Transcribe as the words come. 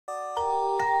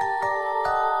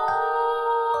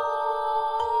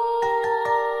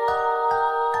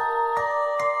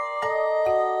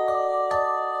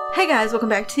Hey guys, welcome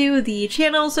back to the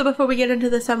channel. So before we get into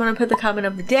this, I'm going to put the comment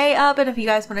of the day up, and if you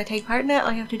guys want to take part in it,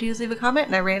 all you have to do is leave a comment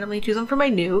and I randomly choose them for my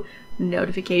new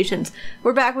notifications.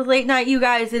 We're back with late night, you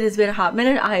guys. It has been a hot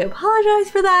minute. I apologize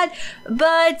for that,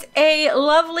 but a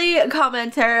lovely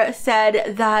commenter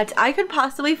said that I could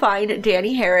possibly find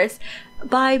Danny Harris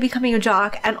by becoming a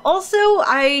jock, and also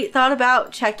I thought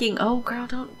about checking. Oh girl,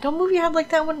 don't move your head like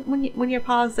that when you're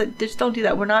paused. Just don't do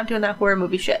that. We're not doing that horror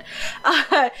movie shit.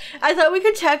 I thought we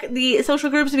could check the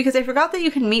social groups because I forgot that you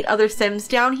can meet other Sims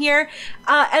down here,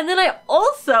 and then I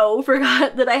also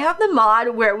forgot that I have the mod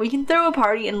where we can throw a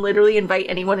party and literally invite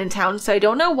anyone in town. So I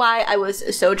don't know why I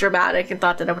was so dramatic and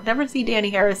thought that I would never see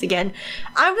Danny Harris again.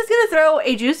 I'm just gonna throw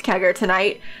a juice kegger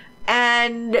tonight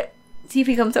and see if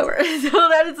he comes over. So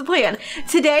that is the plan.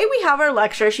 Today we have our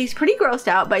lecture. She's pretty grossed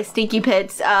out by Stinky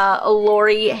Pit's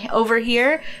Lori over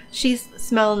here. She's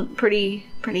smelling pretty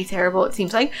terrible, it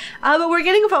seems like. But we're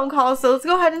getting a phone call, so let's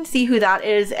go ahead and see who that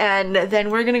is, and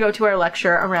then we're gonna go to our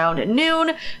lecture around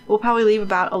noon. We'll probably leave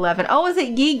about 11. Oh, is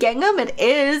it Yi Gangnam? It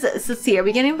is. So see, are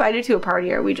we getting invited to a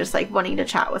party, or are we just like wanting to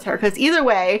chat with her? Because either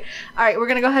way, all right, we're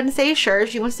gonna go ahead and say sure.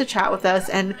 She wants to chat with us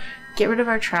and get rid of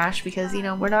our trash because, you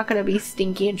know, we're not going to be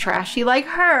stinky and trashy like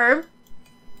her.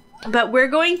 But we're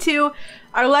going to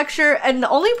our lecture, and the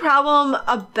only problem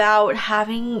about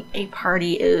having a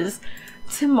party is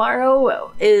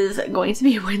tomorrow is going to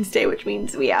be Wednesday, which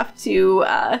means we have to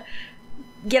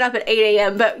get up at 8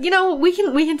 a.m. But, you know, we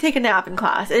can take a nap in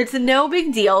class. It's no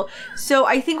big deal. So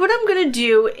I think what I'm going to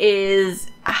do is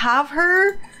have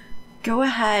her go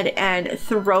ahead and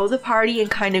throw the party and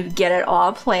kind of get it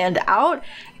all planned out.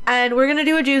 And we're gonna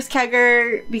do a juice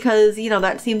kegger because, you know,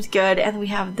 that seems good. And we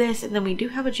have this, and then we do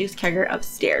have a juice kegger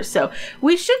upstairs. So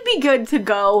we should be good to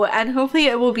go, and hopefully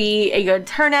it will be a good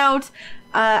turnout.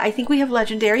 I think we have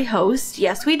legendary host.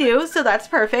 Yes, we do. So that's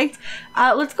perfect.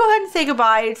 Let's go ahead and say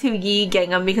goodbye to Yi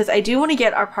Gangnam because I do want to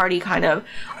get our party kind of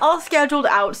all scheduled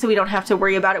out so we don't have to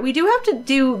worry about it. We do have to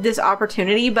do this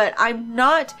opportunity, but I'm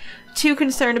not too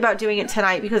concerned about doing it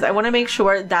tonight because I want to make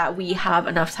sure that we have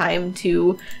enough time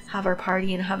to have our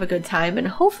party and have a good time, and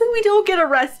hopefully we don't get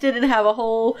arrested and have a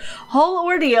whole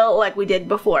ordeal like we did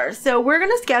before. So we're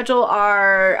gonna schedule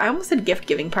our, I almost said gift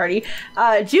giving party,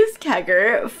 juice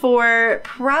kegger for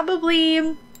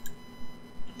probably,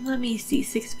 let me see,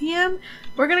 6 p.m.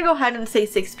 We're gonna go ahead and say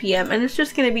 6 p.m. and it's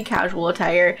just gonna be casual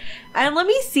attire. And let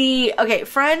me see, okay,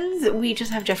 friends, we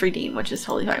just have Jeffrey Dean, which is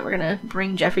totally fine. We're gonna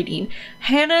bring Jeffrey Dean.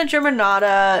 Hannah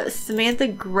Germanata, Samantha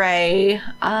Gray,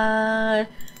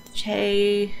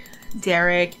 Che,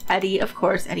 Derek, Eddie, of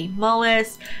course, Eddie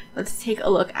Mullis. Let's take a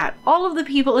look at all of the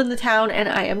people in the town, and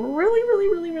I am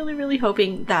really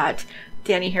hoping that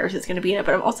Danny Harris is going to be in it,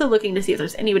 but I'm also looking to see if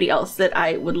there's anybody else that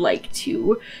I would like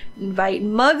to invite.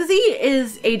 Muggsy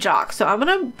is a jock, so I'm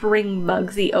gonna bring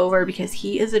Muggsy over because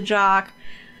he is a jock.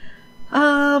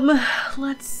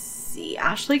 Let's see,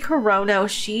 Ashley Corono,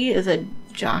 she is a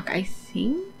jock, I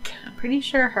think. I'm pretty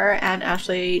sure her and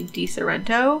Ashley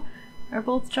DiSorrento are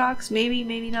both jocks.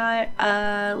 Maybe not.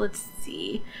 Let's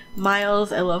see,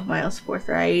 Miles, I love Miles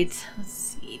Forthright. Let's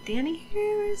see, Danny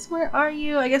Harris, where are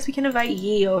you? I guess we can invite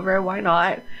Yi over, why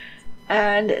not?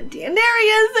 And there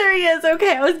he is.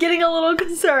 Okay, I was getting a little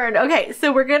concerned. Okay,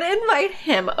 so we're gonna invite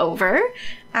him over.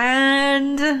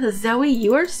 And Zoe,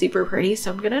 you are super pretty,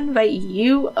 so I'm gonna invite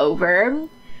you over.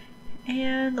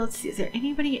 And let's see, is there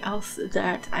anybody else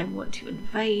that I want to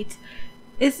invite?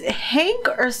 Is Hank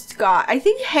or Scott? I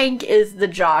think Hank is the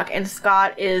jock and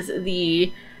Scott is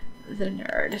the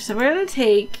nerd. So we're gonna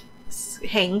take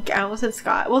Hank. I almost said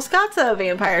Scott. Well, Scott's a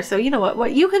vampire, so you know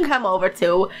what you can come over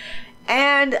to.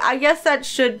 And I guess that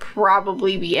should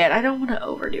probably be it. I don't want to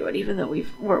overdo it, even though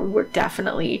we're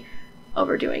definitely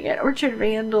overdoing it. Orchard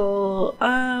Vandal.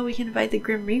 We can invite the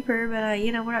Grim Reaper, but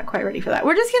you know, we're not quite ready for that.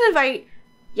 We're just gonna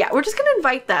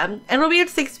invite them, and it'll be at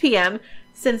 6 p.m.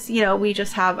 since, you know, we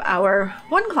just have our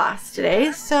one class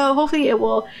today. So hopefully it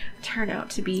will turn out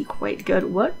to be quite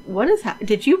good. What is happening?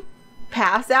 Did you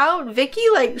pass out? Vicky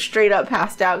like straight up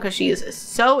passed out because she is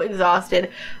so exhausted.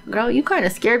 Girl, you kind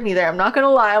of scared me there, I'm not gonna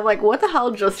lie. I'm like, what the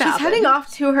hell just happened? She's heading off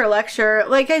to her lecture.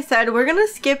 Like I said, we're gonna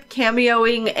skip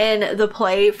cameoing in the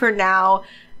play for now.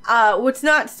 What's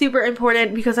not super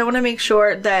important because I want to make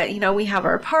sure that, you know, we have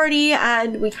our party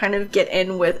and we kind of get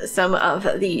in with some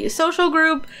of the social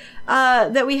group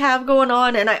that we have going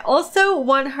on. And I also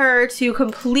want her to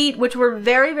complete, which we're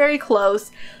very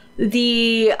close,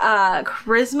 the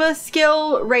charisma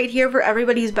skill right here for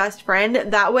everybody's best friend.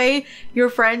 That way your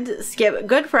friends skip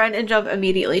good friend and jump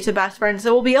immediately to best friend.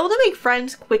 So we'll be able to make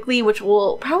friends quickly, which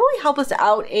will probably help us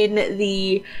out in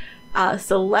the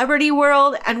Celebrity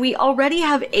World, and we already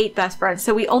have 8 best friends,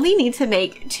 so we only need to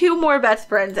make 2 more best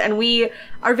friends, and we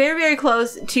are very, very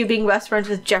close to being best friends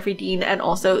with Jeffrey Dean and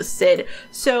also Sid.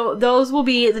 So those will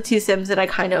be the 2 Sims that I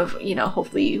kind of, you know,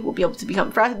 hopefully will be able to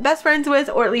become best friends with,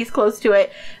 or at least close to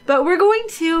it. But we're going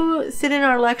to sit in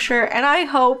our lecture, and I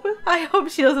hope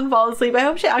she doesn't fall asleep. I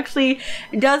hope she actually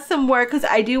does some work, because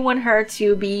I do want her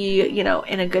to be, you know,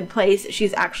 in a good place.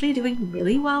 She's actually doing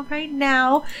really well right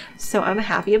now, so I'm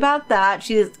happy about that.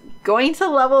 She's going to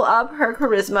level up her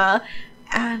charisma.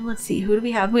 And let's see, who do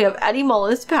we have? We have Eddie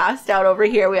Mullis passed out over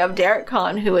here. We have Derek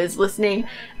Kahn, who is listening,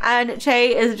 and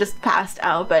Che is just passed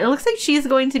out, but it looks like she's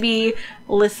going to be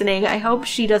listening. I hope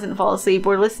she doesn't fall asleep.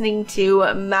 We're listening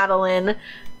to Madeline.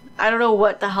 I don't know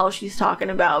what the hell she's talking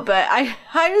about, but I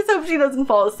just hope she doesn't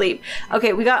fall asleep.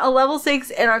 Okay, we got a level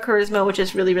 6 in our charisma, which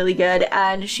is really, really good,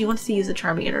 and she wants to use a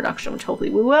charming introduction, which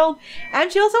hopefully we will.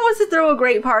 And she also wants to throw a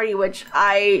great party, which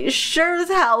I sure as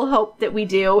hell hope that we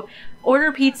do.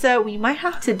 Order pizza. We might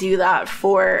have to do that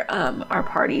for our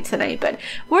party tonight, but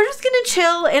we're just gonna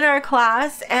chill in our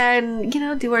class and, you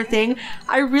know, do our thing.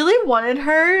 I really wanted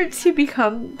her to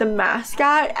become the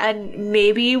mascot, and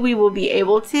maybe we will be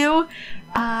able to,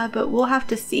 but we'll have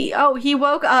to see. Oh, he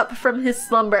woke up from his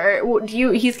slumber.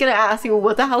 He's gonna ask you,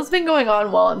 what the hell's been going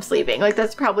on while I'm sleeping? Like,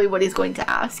 that's probably what he's going to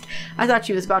ask. I thought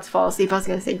she was about to fall asleep. I was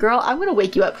gonna say, girl, I'm gonna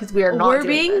wake you up because we are not We're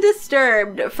being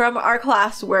disturbed from our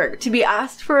classwork to be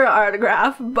asked for an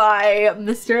autograph by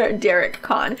Mr. Derek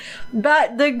Kahn.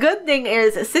 But the good thing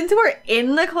is, since we're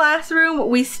in the classroom,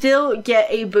 we still get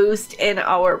a boost in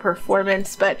our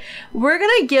performance, but we're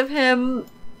gonna give him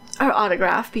our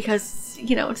autograph because,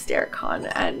 you know, it's Derek Kahn,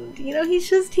 and, you know, he's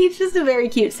just a very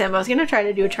cute Sim. I was gonna try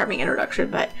to do a charming introduction,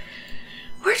 but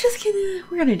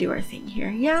we're gonna do our thing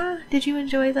here. Yeah, did you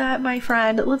enjoy that, my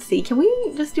friend? Let's see, can we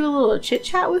just do a little chit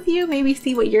chat with you? Maybe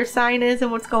see what your sign is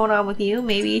and what's going on with you.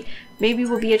 Maybe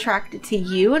we'll be attracted to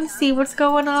you and see what's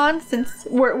going on. Since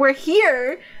we're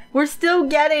here, we're still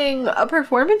getting a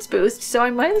performance boost, so I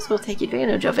might as well take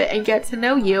advantage of it and get to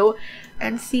know you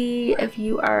and see if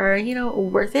you are, you know,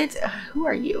 worth it. Who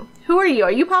are you? Who are you?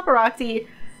 Are you paparazzi?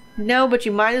 No, but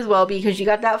you might as well be, because you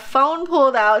got that phone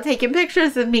pulled out taking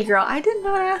pictures of me, girl. I did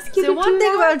not ask you to do that. So one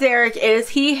thing about Derek is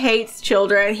he hates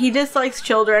children. He dislikes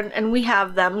children, and we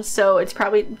have them, so it's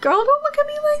probably, girl, don't look at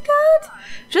me like that.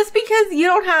 Just because you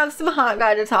don't have some hot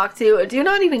guy to talk to, do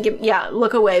not even give, yeah,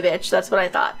 look away, bitch. That's what I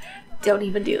thought. Don't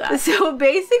even do that. So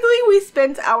basically we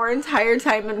spent our entire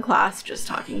time in class just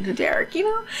talking to Derek, you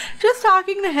know, just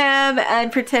talking to him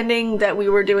and pretending that we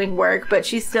were doing work, but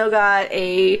she still got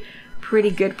a pretty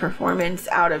good performance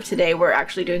out of today. We're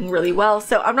actually doing really well,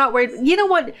 so I'm not worried. You know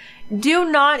what? Do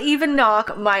not even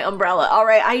knock my umbrella, all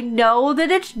right? I know that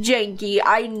it's janky.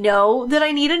 I know that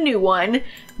I need a new one.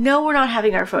 No, we're not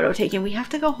having our photo taken. We have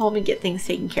to go home and get things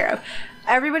taken care of.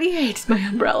 Everybody hates my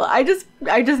umbrella. I just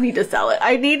need to sell it.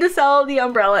 I need to sell the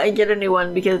umbrella and get a new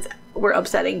one because we're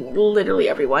upsetting literally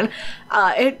everyone.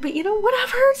 But you know,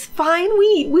 whatever, it's fine.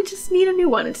 We just need a new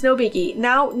one. It's no biggie.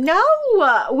 Now,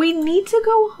 we need to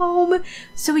go home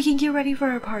so we can get ready for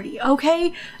our party,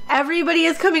 okay? Everybody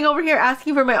is coming over here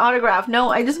asking for my autograph. No,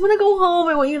 I just want to go home.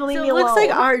 I want you to leave me alone. It looks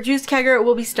like our juice kegger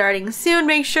will be starting soon.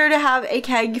 Make sure to have a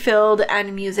keg filled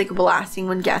and music blasting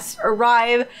when guests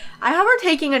arrive. I have her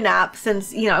taking a nap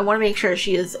since, you know, I want to make sure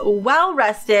she is well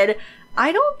rested.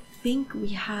 I don't think we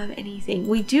have anything.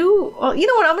 We do, well, you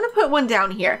know what, I'm gonna put one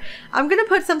down here. I'm gonna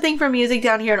put something for music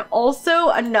down here, and also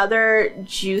another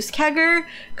juice kegger,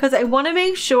 because I want to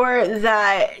make sure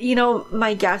that, you know,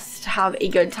 my guests have a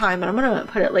good time, and I'm gonna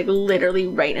put it like literally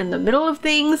right in the middle of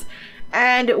things.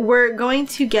 And we're going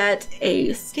to get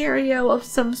a stereo of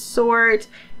some sort.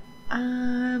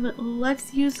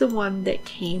 Let's use the one that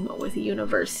came with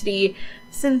university.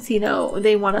 Since, you know,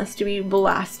 they want us to be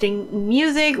blasting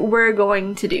music, we're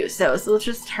going to do so. So let's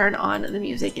just turn on the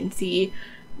music and see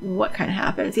what kind of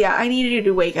happens. Yeah, I need you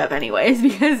to wake up anyways,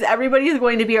 because everybody is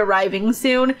going to be arriving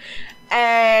soon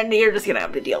and you're just gonna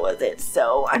have to deal with it.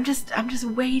 So I'm just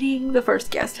waiting. The first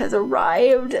guest has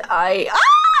arrived.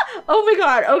 Oh my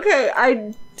god, okay,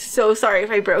 I'm so sorry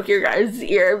if I broke your guys'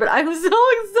 ear, but I'm so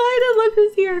excited. Look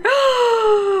who's here.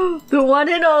 The one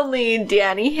and only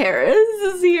Danny Harris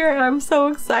is here. I'm so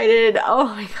excited. Oh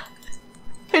my god.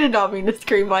 I did not mean to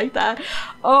scream like that.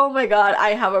 Oh my god, I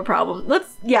have a problem.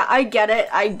 Yeah, I get it.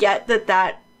 I get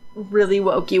that really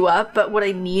woke you up, but what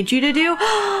I need you to do,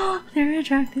 they're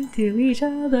attracted to each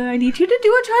other. I need you to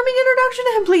do a charming introduction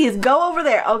to him, please. Go over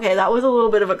there. Okay, that was a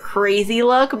little bit of a crazy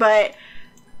look, but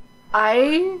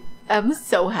I am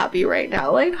so happy right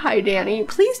now. Like, hi, Danny.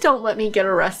 Please don't let me get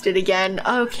arrested again.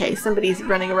 Okay, somebody's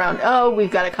running around. Oh,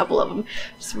 we've got a couple of them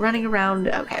just running around.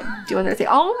 Okay, doing their thing.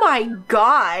 Oh my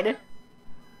god.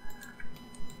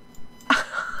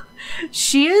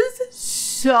 She is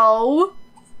so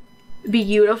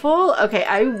beautiful. Okay,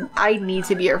 I need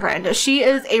to be her friend. She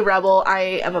is a rebel.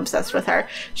 I am obsessed with her.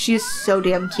 She's so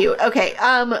damn cute. Okay,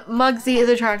 Muggsy is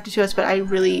attracted to us, but I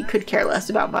really could care less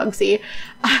about Muggsy.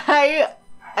 I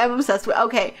am obsessed with,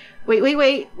 okay, wait.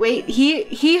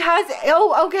 He has,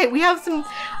 oh, okay, we have some,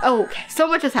 oh, okay, so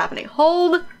much is happening.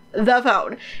 Hold the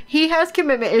phone. He has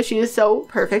commitment issues, so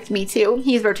perfect, me too.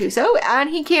 He's Virtuoso, and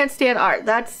he can't stand art.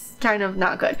 That's kind of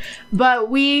not good. But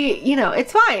we, you know,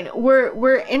 it's fine.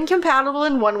 We're incompatible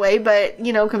in one way, but,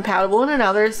 you know, compatible in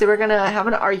another, so we're gonna have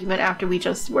an argument after we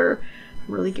just were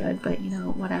really good, but, you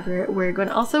know, whatever. We're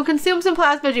gonna also consume some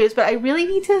plasma juice, but I really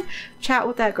need to chat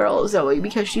with that girl, Zoe,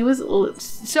 because she was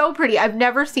so pretty. I've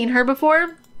never seen her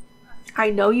before.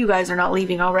 I know you guys are not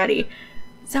leaving already.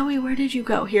 Zoe, where did you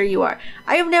go? Here you are.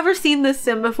 I have never seen this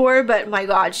sim before, but my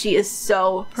god, she is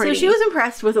so pretty. So she was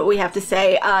impressed with what we have to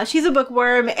say. She's a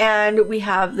bookworm, and we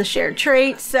have the shared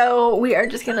trait, so we are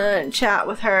just gonna chat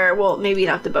with her. Well, maybe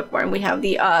not the bookworm. We have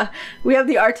the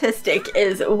artistic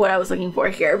is what I was looking for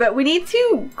here. But we need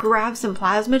to grab some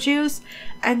plasma juice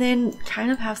and then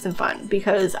kind of have some fun,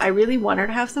 because I really want her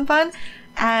to have some fun.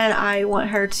 And I want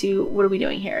her to, what are we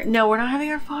doing here? No, we're not having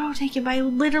our photo taken by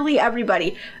literally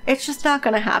everybody. It's just not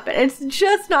gonna happen. It's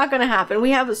just not gonna happen.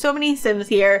 We have so many Sims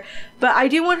here, but I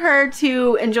do want her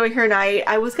to enjoy her night.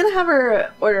 I was gonna have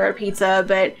her order a pizza,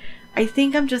 but I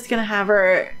think I'm just gonna have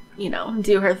her, you know,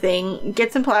 do her thing,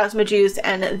 get some plasma juice,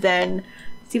 and then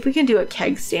see if we can do a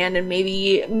keg stand, and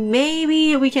maybe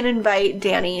we can invite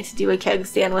Danny to do a keg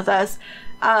stand with us.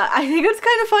 I think it's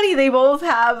kind of funny. They both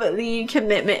have the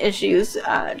commitment issues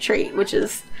trait, which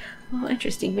is a little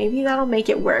interesting. Maybe that'll make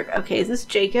it work. Okay, is this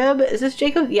Jacob? Is this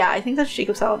Jacob? Yeah, I think that's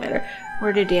Jacob Salamander.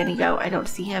 Where did Danny go? I don't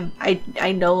see him.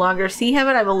 I no longer see him,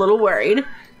 and I'm a little worried.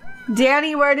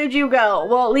 Danny, where did you go?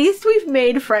 Well, at least we've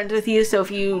made friends with you, so if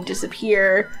you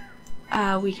disappear,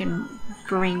 we can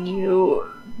bring you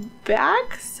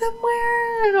back somewhere?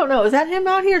 I don't know. Is that him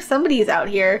out here? Somebody's out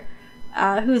here.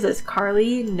 Who's this?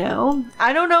 Carly? No.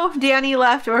 I don't know if Danny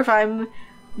left or if I'm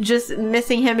just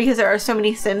missing him because there are so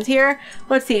many Sims here.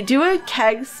 Let's see. Do a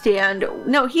keg stand.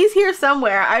 No, he's here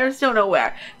somewhere. I just don't know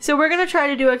where. So we're going to try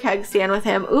to do a keg stand with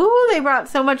him. Ooh, they brought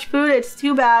so much food. It's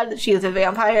too bad that she is a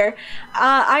vampire.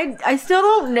 I still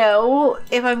don't know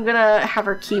if I'm going to have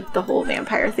her keep the whole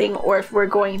vampire thing or if we're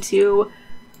going to,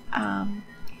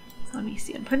 let me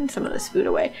see. I'm putting some of this food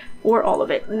away. Or all of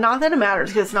it. Not that it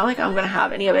matters, because it's not like I'm going to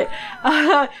have any of it.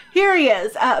 Here he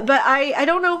is. But I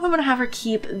don't know if I'm going to have her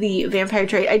keep the vampire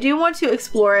trait. I do want to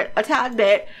explore it a tad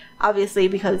bit, obviously,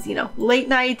 because, you know, late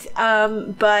night.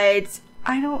 But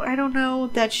I don't know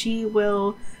that she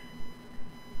will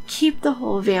keep the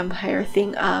whole vampire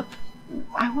thing up.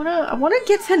 I wanna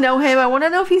get to know him. I wanna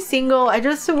know if he's single. I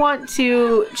just want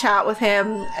to chat with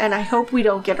him, and I hope we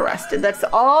don't get arrested. That's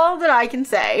all that I can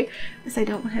say. Is I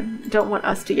don't want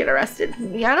us to get arrested.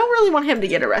 Yeah, I don't really want him to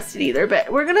get arrested either,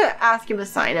 but we're gonna ask him to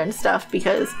sign and stuff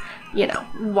because, you know,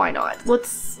 why not?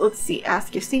 Let's see.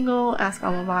 Ask if single, ask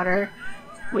alma mater.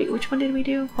 Wait, which one did we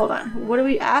do? Hold on. What do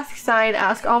we ask, sign,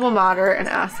 ask alma mater, and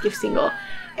ask if single?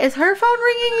 Is her phone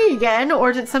ringing again,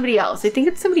 or is it somebody else? I think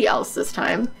it's somebody else this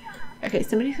time. Okay,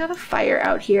 somebody's got a fire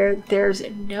out here. There's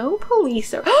no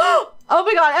police. Oh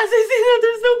my god, as I say that,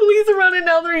 there's no police around and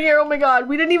now they're here. Oh my god,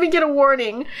 we didn't even get a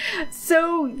warning.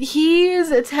 So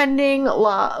he's attending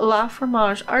La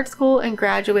Fromage Art School and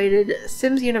graduated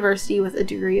Sims University with a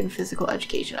degree in physical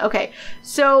education. Okay,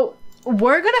 so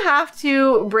we're gonna have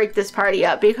to break this party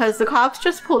up because the cops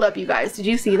just pulled up, you guys. Did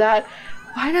you see that?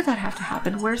 Why did that have to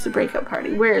happen? Where's the breakup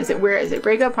party? Where is it? Where is it?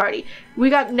 Breakup party. We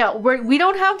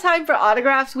don't have time for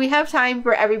autographs. We have time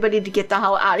for everybody to get the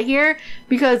hell out of here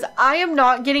because I am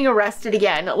not getting arrested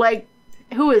again. Like,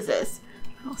 who is this?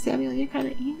 Oh, Samuel, you kind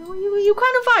of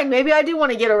fine. Maybe I do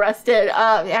want to get arrested.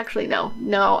 Actually, no.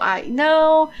 No.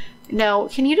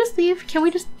 Can you just leave? Can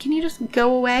you just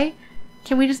go away?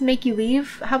 Can we just make you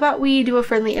leave? How about we do a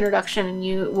friendly introduction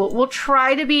and we'll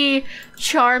try to be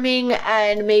charming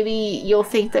and maybe you'll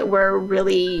think that we're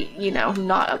really, you know,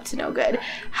 not up to no good.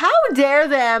 How dare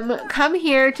them come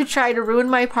here to try to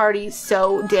ruin my party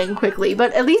so dang quickly.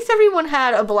 But at least everyone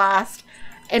had a blast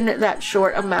in that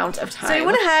short amount of time. So I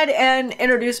went ahead and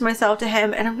introduced myself to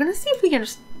him, and I'm gonna see if we can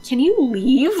just, can you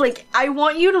leave? Like, I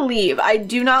want you to leave. I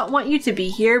do not want you to be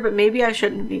here, but maybe I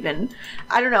shouldn't have even,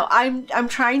 I don't know. I'm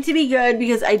trying to be good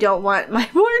because I don't want my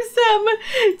poor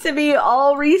Sim to be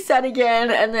all reset again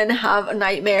and then have a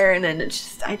nightmare, and then it's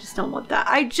just, I just don't want that.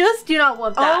 I just do not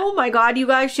want that. Oh my god, you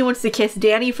guys, she wants to kiss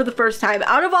Danny for the first time.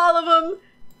 Out of all of them,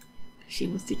 she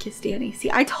wants to kiss Danny. See,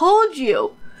 I told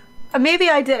you. Maybe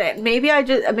I didn't. Maybe I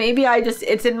just,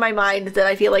 it's in my mind that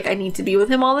I feel like I need to be with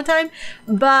him all the time.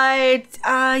 But,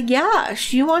 yeah,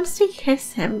 she wants to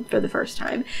kiss him for the first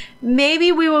time.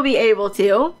 Maybe we will be able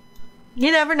to.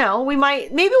 You never know. We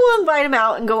might, maybe we'll invite him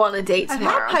out and go on a date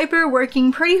tomorrow. I have Piper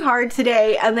working pretty hard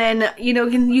today, and then, you know,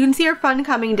 you can see her fun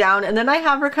coming down, and then I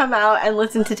have her come out and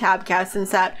listen to Tabcast,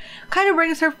 since that kind of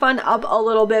brings her fun up a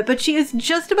little bit. But she is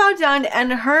just about done,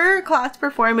 and her class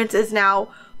performance is now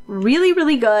really,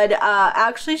 really good.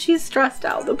 Actually, she's stressed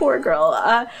out, the poor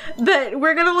girl. But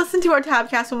we're gonna listen to our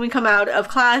Tabcast when we come out of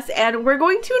class, and we're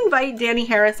going to invite Danny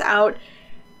Harris out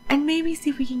and maybe see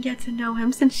if we can get to know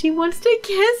him, since she wants to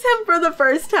kiss him for the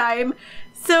first time.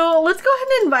 So let's go ahead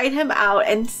and invite him out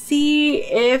and see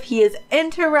if he is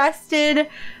interested.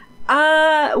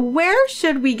 Where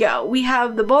should we go? We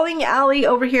have the bowling alley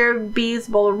over here, Bee's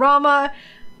Bowlerama,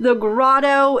 the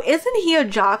grotto. Isn't he a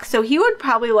jock? So he would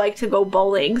probably like to go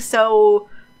bowling. So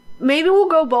maybe we'll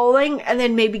go bowling and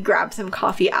then maybe grab some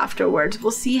coffee afterwards.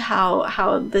 We'll see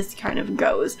how this kind of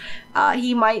goes.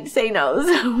 He might say no,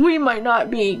 so we might not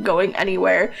be going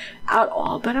anywhere at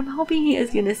all. But I'm hoping he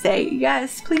is going to say,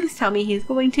 yes, please tell me he's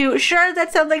going to. Sure,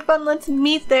 that sounds like fun. Let's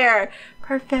meet there.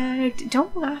 Perfect.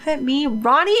 Don't laugh at me.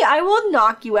 Ronnie, I will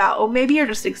knock you out. Oh, maybe you're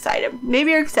just excited.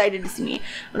 Maybe you're excited to see me.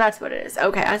 Well, that's what it is.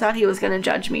 Okay, I thought he was going to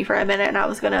judge me for a minute and I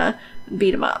was going to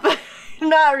beat him up.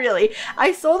 Not really.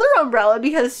 I sold her umbrella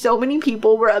because so many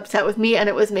people were upset with me and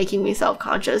it was making me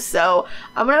self-conscious. So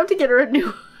I'm going to have to get her a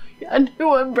new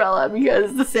umbrella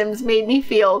because the Sims made me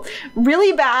feel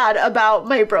really bad about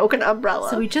my broken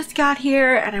umbrella. So we just got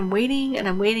here and I'm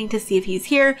waiting to see if he's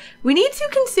here. We need to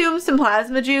consume some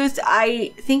plasma juice.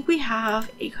 I think we have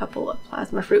a couple of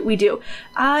plasma fruit. We do.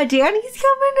 Danny's coming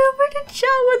over to chat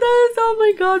with us. Oh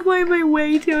my god, why am I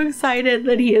way too excited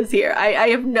that he is here? I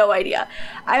have no idea.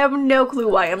 I have no clue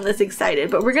why I'm this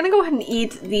excited, but we're gonna go ahead and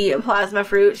eat the plasma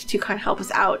fruit to kind of help us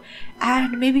out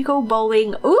and maybe go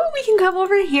bowling. Ooh, we can come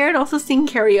over here and also sing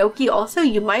karaoke. Also,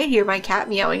 you might hear my cat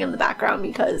meowing in the background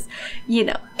because, you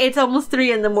know, it's almost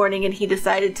 3 in the morning and he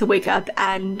decided to wake up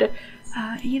and,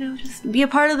 you know, just be a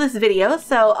part of this video.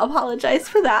 So apologize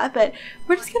for that, but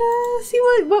we're just gonna see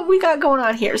what we got going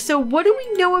on here. So what do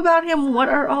we know about him? What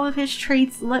are all of his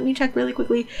traits? Let me check really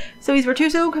quickly. So he's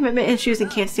Virtuoso, commitment issues, and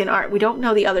can't stand art. We don't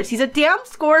know the others. He's a damn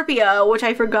Scorpio, which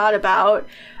I forgot about.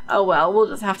 Oh well, we'll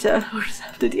just have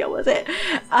to deal with it.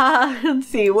 Let's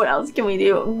see, what else can we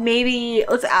do? Maybe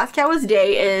let's ask how his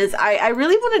day is. I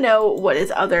really want to know what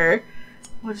his other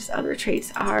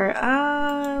traits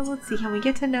are. Let's see, can we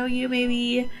get to know you?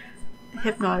 Maybe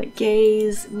hypnotic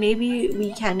gaze. Maybe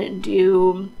we can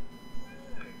do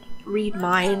read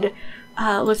mind.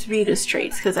 Let's read his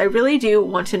traits because I really do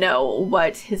want to know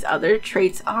what his other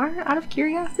traits are out of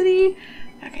curiosity.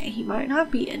 Okay, he might not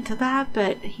be into that,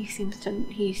 but he seems to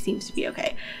be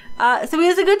okay. So he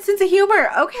has a good sense of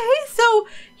humor. Okay, so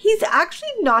he's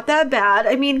actually not that bad.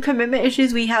 I mean, commitment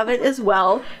issues, we have it as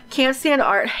well. Can't stand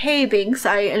art. Hey, Binks,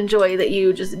 I enjoy that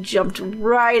you just jumped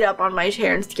right up on my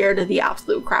chair and scared the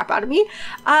absolute crap out of me.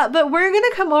 But we're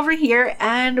gonna come over here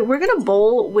and we're gonna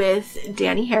bowl with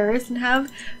Danny Harris and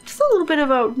have just a little bit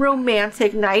of a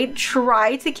romantic night.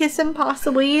 Try to kiss him,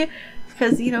 possibly.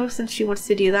 Because, you know, since she wants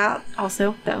to do that.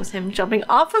 Also, that was him jumping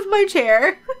off of my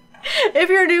chair. If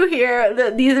you're new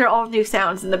here, these are all new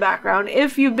sounds in the background.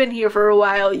 If you've been here for a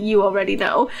while, you already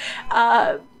know.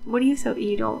 What do you, so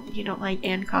you don't like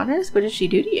Ann Connors? What did she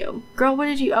do to you? Girl, what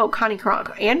did you, oh, Connie Cronk.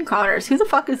 Ann Connors. Who the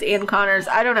fuck is Ann Connors?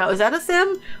 I don't know. Is that a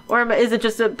sim? Or is it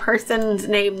just a person's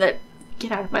name that,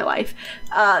 get out of my life,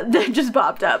 that just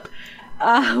popped up?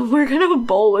 We're gonna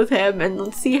bowl with him and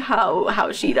let's see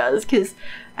how she does, because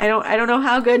I don't know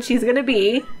how good she's gonna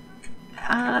be.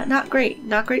 Not great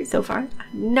so far.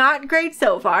 Not great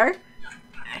so far.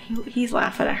 He's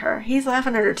laughing at her. He's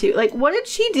laughing at her too. Like, what did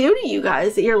she do to you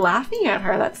guys that you're laughing at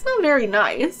her? That's not very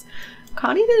nice.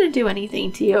 Connie didn't do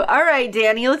anything to you. All right,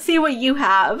 Danny, let's see what you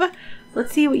have.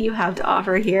 Let's see what you have to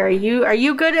offer here. Are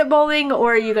you good at bowling,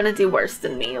 or are you gonna do worse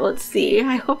than me? Let's see.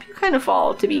 I hope you kind of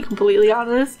fall, to be completely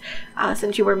honest,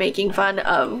 since you were making fun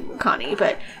of Connie.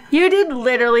 But you did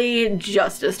literally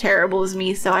just as terrible as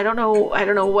me, so I don't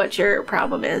know what your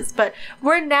problem is. But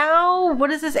we're now,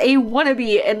 what is this, a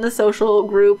wannabe in the social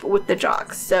group with the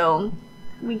jocks. So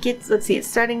we get, let's see, it's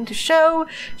starting to show.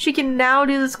 She can now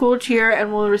do the school cheer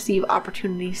and will receive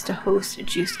opportunities to host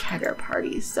juice kegger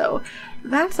parties. So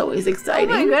that's always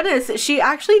exciting. Oh my goodness, she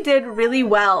actually did really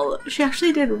well. She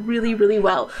actually did really, really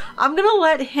well. I'm gonna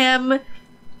let him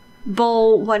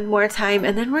bowl one more time,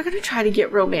 and then we're gonna try to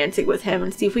get romantic with him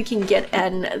and see if we can get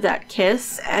in that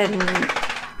kiss. And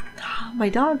oh, my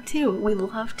dog too. We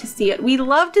love to see it. We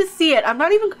love to see it. I'm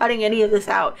not even cutting any of this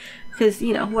out because,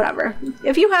 you know, whatever.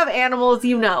 If you have animals,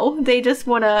 you know, they just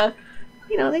wanna,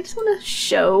 you know, they just wanna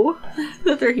show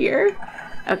that they're here.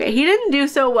 Okay, he didn't do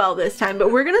so well this time,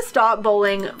 but we're gonna stop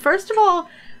bowling. First of all,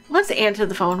 let's answer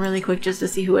the phone really quick just to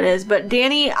see who it is. But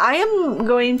Danny, I am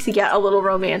going to get a little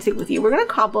romantic with you. We're gonna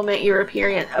compliment your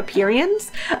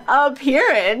appearance.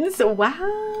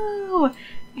 Wow.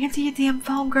 Answer your damn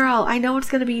phone, girl. I know it's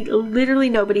gonna be literally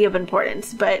nobody of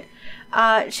importance, but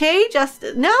Shay, just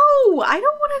no. I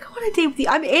don't want to go on a date with you.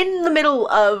 I'm in the middle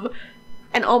of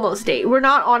an almost date. We're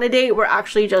not on a date. We're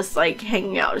actually just like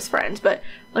hanging out as friends. But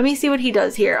let me see what he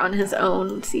does here on his own.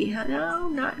 Let's see. No,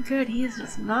 not good. He's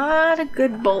just not a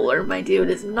good bowler. My dude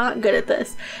is not good at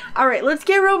this. All right, let's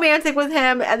get romantic with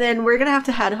him, and then we're gonna have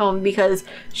to head home because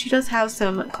she does have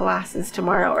some classes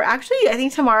tomorrow. Or actually, I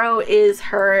think tomorrow is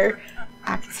her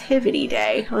activity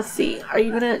day. Let's see. Are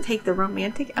you gonna take the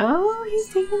romantic? Oh, he's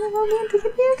taking the romantic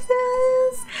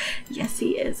advances. Yes,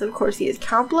 he is. Of course he is.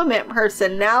 Compliment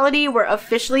personality. We're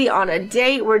officially on a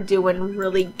date. We're doing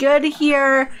really good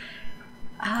here.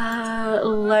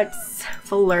 Let's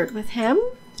flirt with him.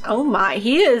 Oh my,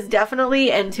 he is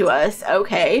definitely into us.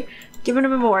 Okay, giving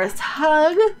him a Morris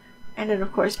hug. And then,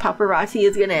 of course, paparazzi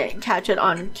is gonna catch it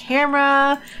on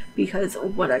camera because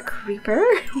what a creeper.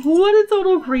 What a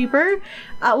total creeper.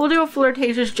 We'll do a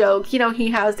flirtatious joke. You know,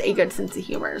 he has a good sense of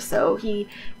humor, so he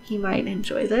might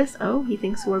enjoy this. Oh, he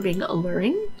thinks we're being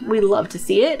alluring. We love to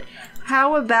see it.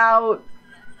 How about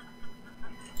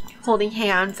holding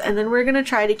hands, and then we're gonna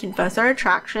try to confess our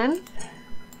attraction.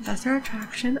 Confess our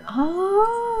attraction.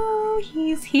 Oh,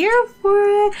 he's here for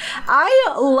it.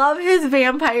 I love his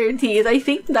vampire teeth. I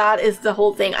think that is the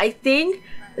whole thing. I think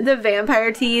the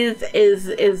vampire teeth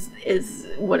is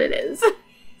what it is.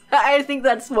 I think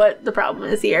that's what the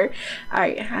problem is here. All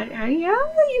right, how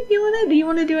you feeling it? Do you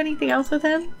want to do anything else with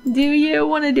him? Do you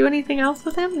want to do anything else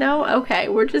with him? No? Okay,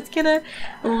 we're just gonna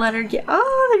let her get,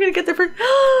 oh, they're gonna get their first,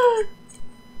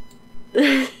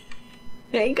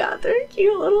 they got their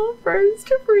cute little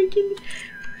first freaking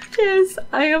kiss.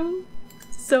 I am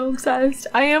so obsessed.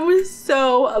 I am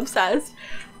so obsessed.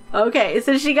 Okay,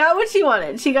 so she got what she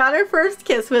wanted. She got her first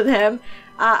kiss with him.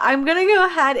 I'm gonna go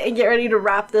ahead and get ready to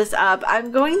wrap this up. I'm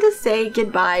going to say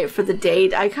goodbye for the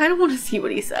date. I kind of want to see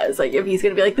what he says. Like, if he's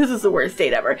gonna be like, this is the worst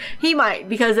date ever. He might,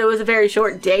 because it was a very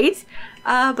short date.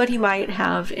 But he might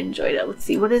have enjoyed it. Let's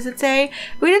see, what does it say?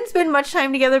 We didn't spend much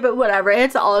time together, but whatever,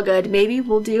 it's all good. Maybe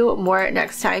we'll do more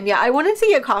next time. Yeah, I wanted to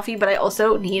get coffee, but I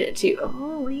also needed to.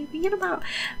 Oh, what are you thinking about?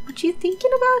 What you thinking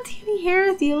about, Danny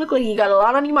Harris? You look like you got a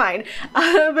lot on your mind.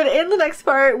 But in the next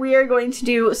part, we are going to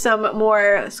do some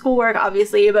more schoolwork,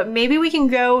 obviously, but maybe we can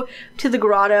go to the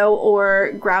grotto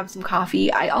or grab some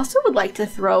coffee. I also would like to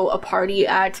throw a party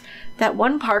at that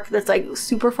one park that's like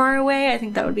super far away. I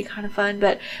think that would be kind of fun,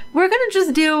 but we're gonna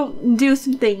just do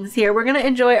some things here. We're gonna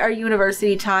enjoy our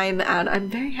university time, and I'm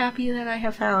very happy that I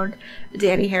have found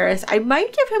Danny Harris. I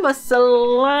might give him a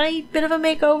slight bit of a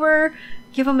makeover,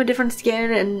 give him a different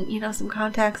skin and, you know, some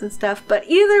contacts and stuff, but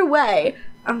either way,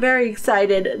 I'm very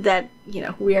excited that, you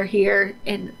know, we are here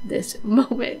in this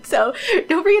moment. So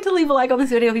don't forget to leave a like on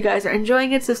this video if you guys are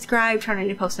enjoying it. Subscribe, turn on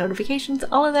your post notifications,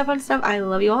 all of that fun stuff. I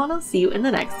love you all, and I'll see you in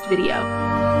the next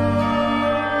video.